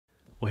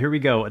Well, here we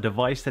go, a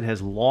device that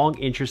has long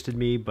interested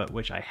me, but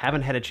which I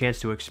haven't had a chance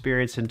to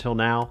experience until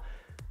now,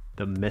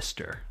 the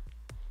MiSTer.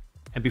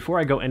 And before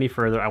I go any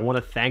further, I want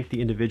to thank the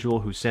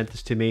individual who sent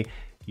this to me.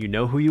 You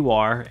know who you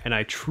are, and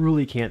I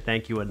truly can't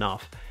thank you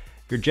enough.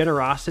 Your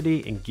generosity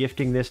in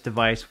gifting this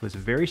device was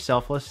very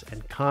selfless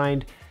and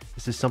kind.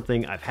 This is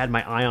something I've had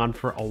my eye on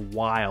for a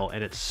while,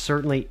 and it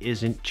certainly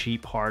isn't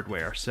cheap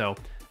hardware. So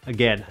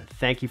again,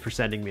 thank you for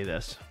sending me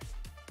this.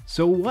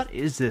 So what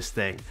is this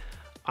thing?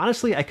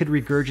 Honestly, I could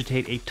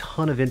regurgitate a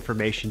ton of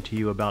information to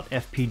you about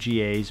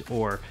FPGAs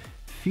or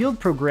field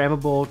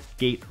programmable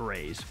gate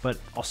arrays, but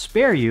I'll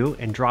spare you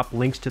and drop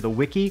links to the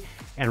Wiki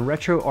and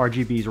Retro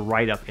RGB's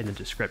write-up in the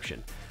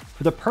description.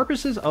 For the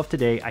purposes of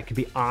today, I can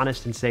be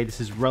honest and say this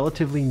is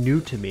relatively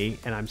new to me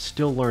and I'm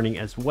still learning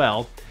as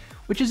well,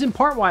 which is in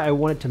part why I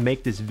wanted to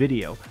make this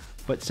video.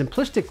 But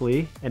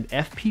simplistically, an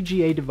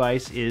FPGA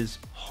device is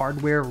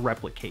hardware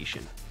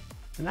replication.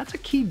 And that's a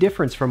key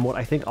difference from what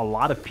I think a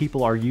lot of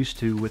people are used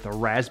to with a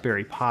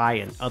Raspberry Pi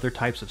and other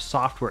types of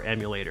software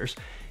emulators,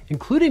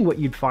 including what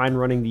you'd find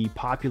running the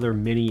popular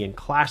Mini and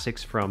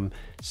Classics from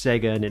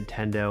Sega,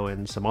 Nintendo,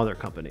 and some other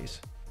companies.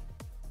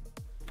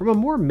 From a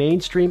more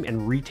mainstream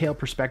and retail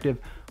perspective,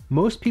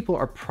 most people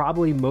are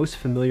probably most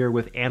familiar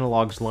with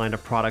Analog's line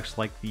of products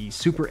like the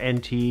Super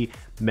NT,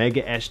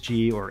 Mega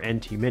SG, or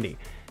NT Mini.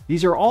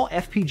 These are all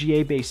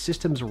FPGA-based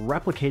systems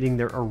replicating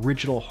their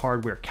original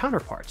hardware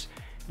counterparts.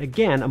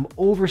 Again, I'm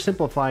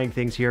oversimplifying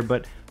things here,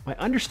 but my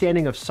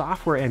understanding of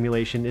software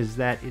emulation is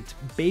that it's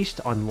based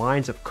on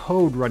lines of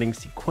code running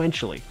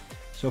sequentially.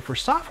 So for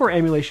software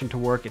emulation to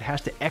work, it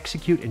has to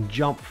execute and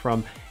jump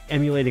from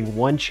emulating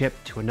one chip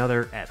to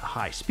another at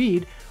high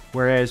speed,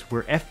 whereas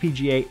where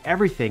FPGA,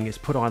 everything is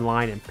put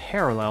online in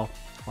parallel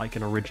like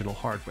an original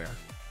hardware.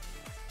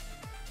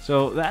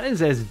 So that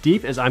is as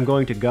deep as I'm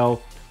going to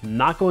go. I'm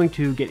not going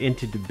to get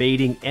into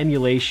debating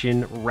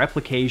emulation,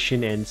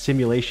 replication, and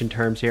simulation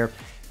terms here.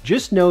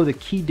 Just know the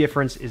key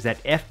difference is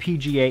that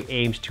FPGA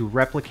aims to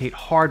replicate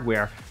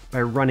hardware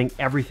by running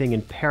everything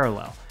in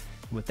parallel.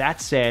 With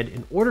that said,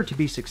 in order to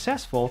be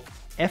successful,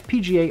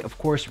 FPGA of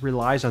course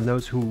relies on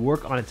those who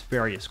work on its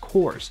various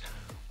cores.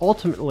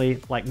 Ultimately,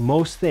 like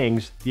most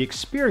things, the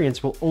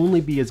experience will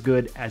only be as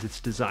good as its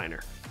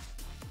designer.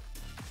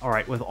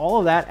 Alright, with all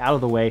of that out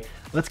of the way,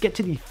 let's get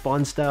to the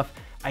fun stuff.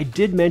 I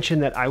did mention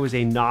that I was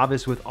a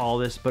novice with all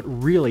this, but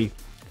really,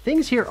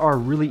 things here are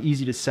really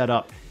easy to set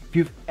up. If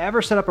you've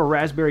ever set up a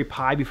Raspberry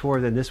Pi before,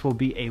 then this will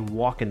be a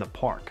walk in the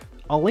park.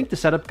 I'll link the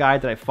setup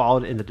guide that I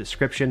followed in the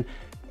description.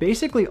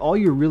 Basically, all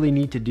you really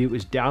need to do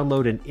is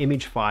download an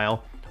image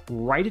file,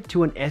 write it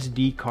to an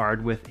SD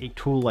card with a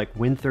tool like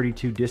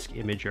Win32 Disk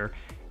Imager,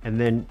 and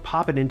then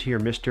pop it into your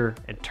MiSTer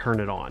and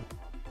turn it on.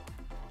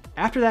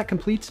 After that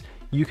completes,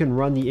 you can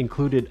run the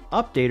included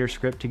updater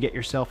script to get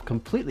yourself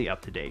completely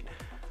up to date.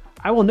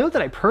 I will note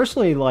that I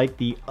personally like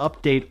the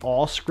update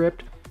all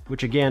script,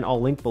 which again, I'll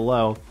link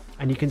below.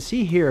 And you can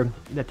see here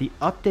that the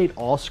update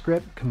all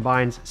script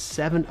combines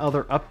 7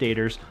 other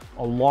updaters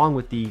along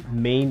with the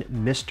main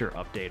MiSTer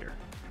updater.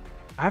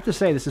 I have to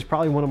say, this is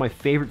probably one of my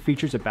favorite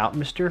features about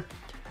MiSTer.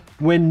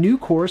 When new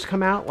cores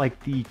come out, like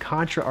the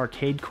Contra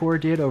Arcade core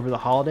did over the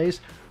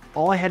holidays,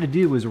 all I had to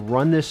do was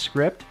run this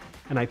script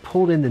and I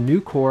pulled in the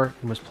new core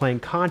and was playing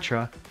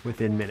Contra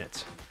within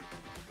minutes.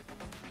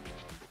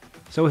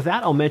 So with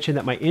that, I'll mention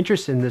that my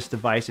interest in this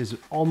device is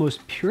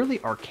almost purely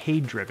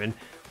arcade driven,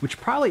 which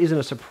probably isn't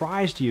a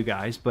surprise to you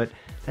guys, but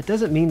that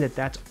doesn't mean that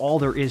that's all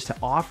there is to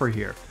offer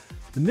here.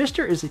 The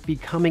MiSTer is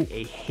becoming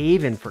a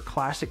haven for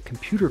classic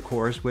computer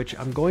cores, which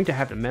I'm going to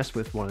have to mess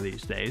with one of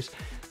these days.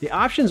 The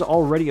options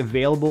already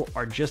available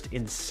are just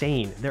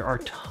insane. There are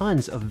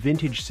tons of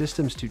vintage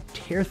systems to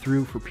tear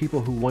through for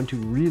people who want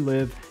to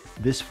relive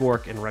this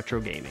fork in retro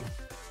gaming.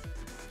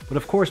 But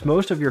of course,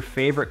 most of your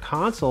favorite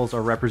consoles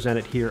are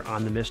represented here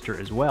on the MiSTer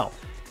as well,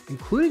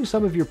 including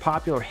some of your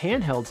popular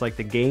handhelds like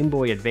the Game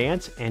Boy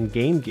Advance and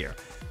Game Gear.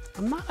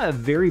 I'm not a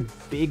very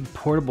big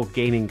portable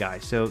gaming guy,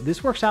 so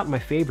this works out in my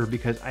favor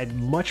because I'd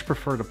much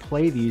prefer to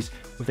play these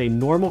with a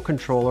normal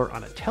controller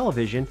on a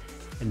television,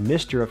 and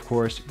MiSTer of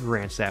course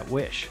grants that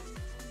wish.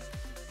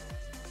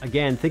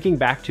 Again, thinking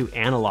back to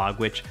Analog,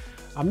 which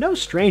I'm no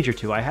stranger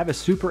to, I have a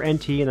Super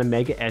NT and a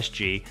Mega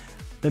SG.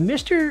 The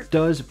MiSTer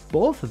does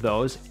both of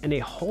those and a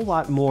whole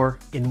lot more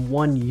in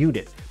one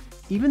unit.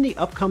 Even the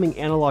upcoming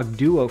Analog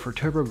Duo for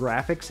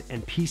TurboGrafx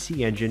and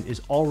PC Engine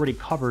is already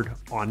covered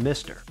on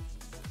MiSTer.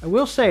 I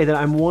will say that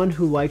I'm one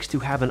who likes to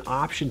have an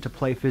option to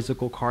play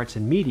physical cards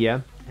and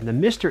media, and the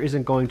MiSTer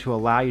isn't going to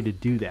allow you to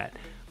do that,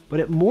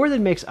 but it more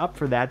than makes up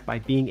for that by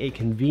being a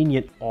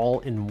convenient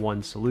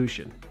all-in-one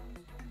solution.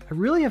 I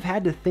really have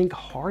had to think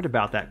hard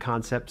about that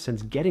concept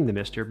since getting the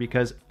MiSTer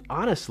because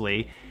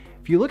honestly,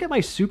 if you look at my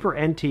Super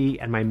NT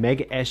and my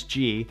Mega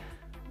SG,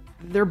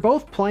 they're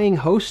both playing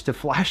host to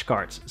flash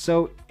cards,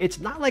 so it's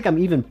not like I'm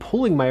even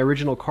pulling my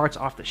original cards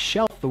off the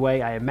shelf the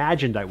way I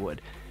imagined I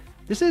would.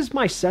 This is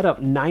my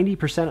setup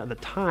 90% of the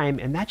time,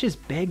 and that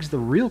just begs the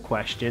real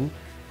question,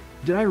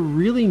 did I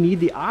really need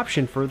the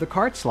option for the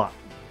card slot?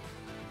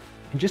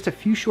 In just a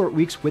few short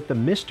weeks with the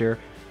MiSTer,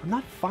 I'm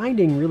not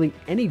finding really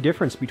any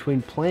difference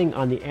between playing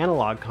on the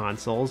analog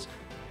consoles,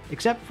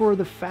 except for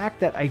the fact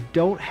that I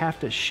don't have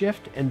to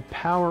shift and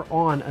power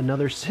on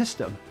another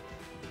system.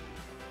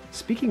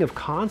 Speaking of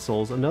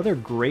consoles, another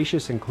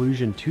gracious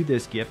inclusion to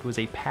this gift was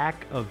a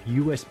pack of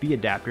USB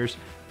adapters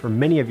for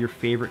many of your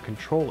favorite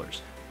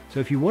controllers. So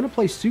if you want to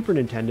play Super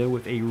Nintendo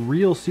with a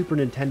real Super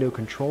Nintendo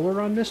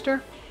controller on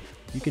MiSTer,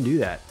 you can do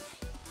that.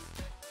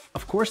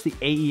 Of course, the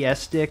AES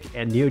stick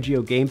and Neo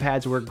Geo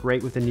gamepads work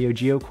great with the Neo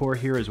Geo core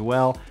here as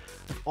well.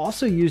 I've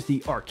also used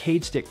the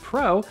Arcade Stick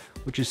Pro,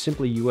 which is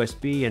simply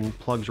USB and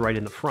plugs right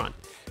in the front.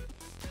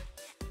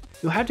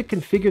 You'll have to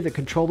configure the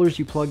controllers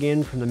you plug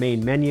in from the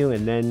main menu,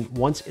 and then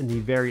once in the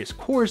various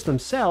cores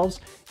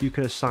themselves, you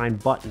can assign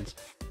buttons.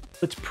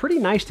 It's pretty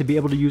nice to be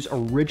able to use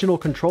original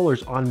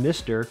controllers on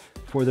MiSTer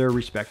for their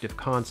respective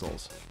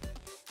consoles.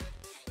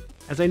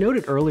 As I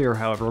noted earlier,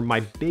 however,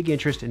 my big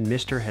interest in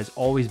MiSTer has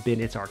always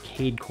been its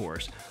arcade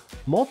cores.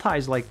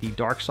 Multis like the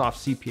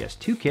Darksoft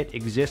CPS2 kit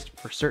exist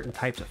for certain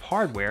types of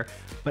hardware,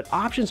 but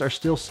options are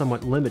still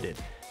somewhat limited.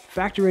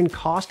 Factor in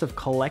cost of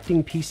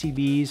collecting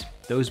PCBs,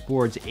 those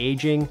boards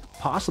aging,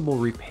 possible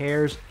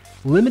repairs,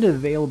 limited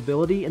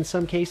availability in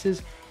some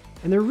cases,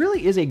 and there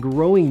really is a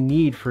growing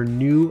need for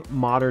new,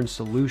 modern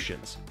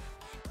solutions.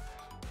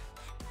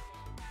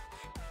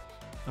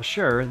 Now,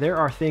 sure, there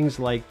are things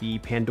like the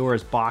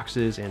Pandora's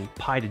boxes and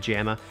Pi to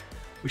JAMA,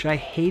 which I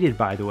hated,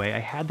 by the way. I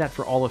had that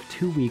for all of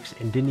 2 weeks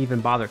and didn't even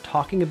bother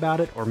talking about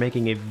it or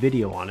making a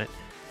video on it.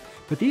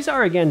 But these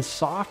are, again,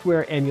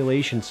 software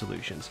emulation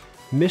solutions.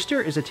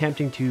 MiSTer is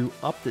attempting to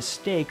up the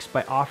stakes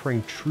by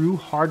offering true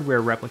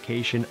hardware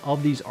replication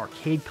of these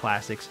arcade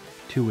classics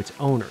to its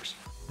owners.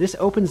 This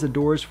opens the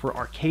doors for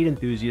arcade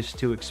enthusiasts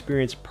to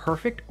experience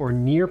perfect or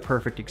near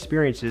perfect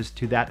experiences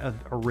to that of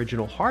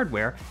original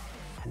hardware,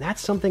 and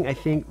that's something I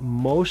think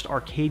most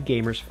arcade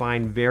gamers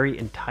find very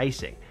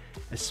enticing,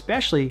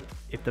 especially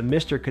if the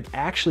MiSTer could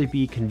actually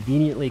be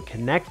conveniently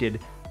connected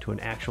to an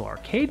actual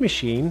arcade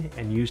machine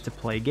and used to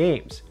play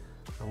games.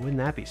 Now, wouldn't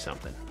that be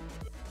something?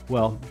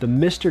 Well, the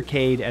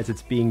MiSTerCade, as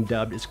it's being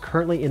dubbed, is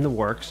currently in the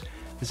works.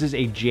 This is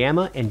a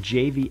JAMA and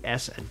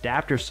JVS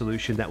adapter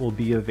solution that will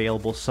be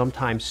available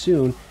sometime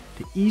soon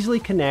to easily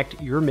connect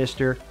your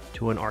MiSTer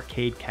to an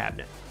arcade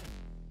cabinet.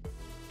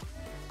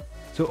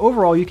 So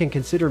overall, you can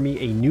consider me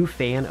a new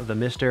fan of the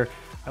MiSTer.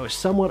 I was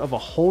somewhat of a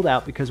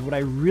holdout because what I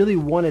really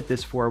wanted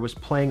this for was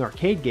playing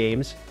arcade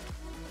games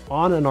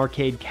on an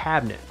arcade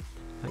cabinet.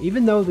 Now,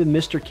 even though the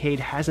MiSTerCade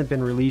hasn't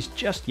been released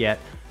just yet,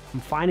 I'm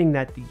finding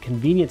that the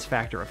convenience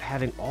factor of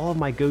having all of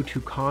my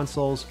go-to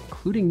consoles,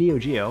 including Neo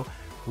Geo,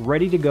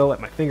 ready to go at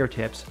my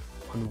fingertips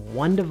on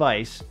one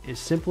device is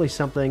simply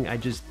something I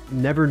just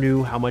never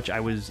knew how much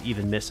I was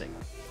even missing.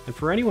 And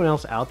for anyone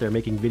else out there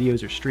making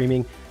videos or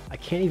streaming, I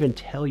can't even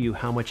tell you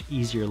how much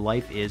easier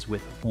life is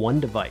with one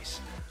device.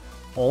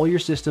 All your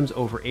systems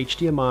over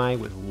HDMI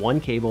with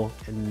one cable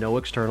and no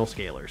external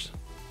scalers.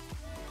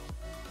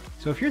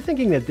 So if you're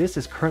thinking that this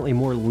is currently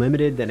more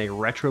limited than a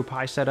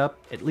RetroPie setup,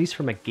 at least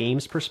from a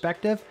games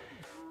perspective,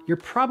 you're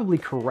probably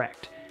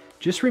correct.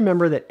 Just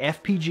remember that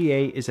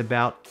FPGA is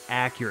about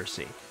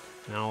accuracy.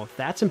 Now, if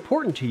that's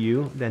important to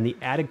you, then the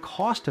added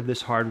cost of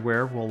this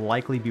hardware will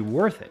likely be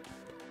worth it.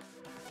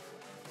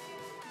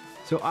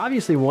 So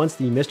obviously, once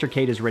the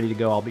MiSTerCade is ready to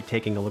go, I'll be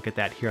taking a look at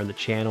that here on the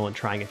channel and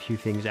trying a few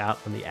things out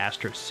on the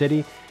Astro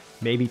City.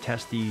 Maybe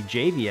test the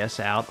JVS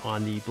out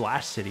on the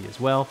Blast City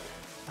as well.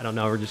 I don't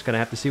know, we're just gonna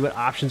have to see what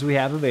options we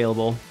have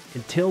available.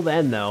 Until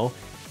then though,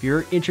 if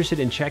you're interested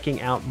in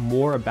checking out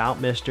more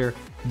about MiSTer,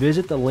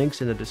 visit the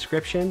links in the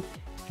description.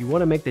 If you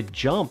wanna make the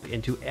jump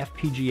into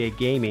FPGA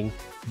gaming,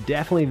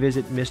 definitely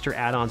visit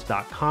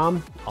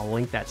MiSTerAddons.com. I'll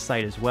link that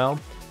site as well.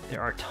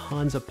 There are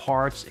tons of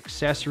parts,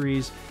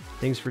 accessories,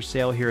 things for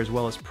sale here, as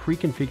well as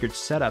pre-configured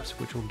setups,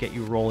 which will get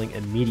you rolling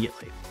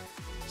immediately.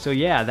 So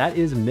yeah, that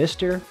is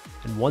MiSTer.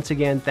 And once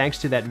again, thanks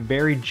to that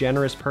very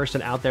generous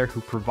person out there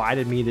who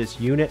provided me this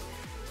unit.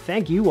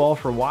 Thank you all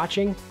for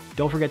watching.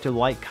 Don't forget to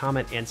like,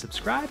 comment, and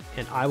subscribe,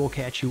 and I will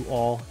catch you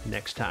all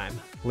next time.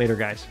 Later,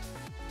 guys.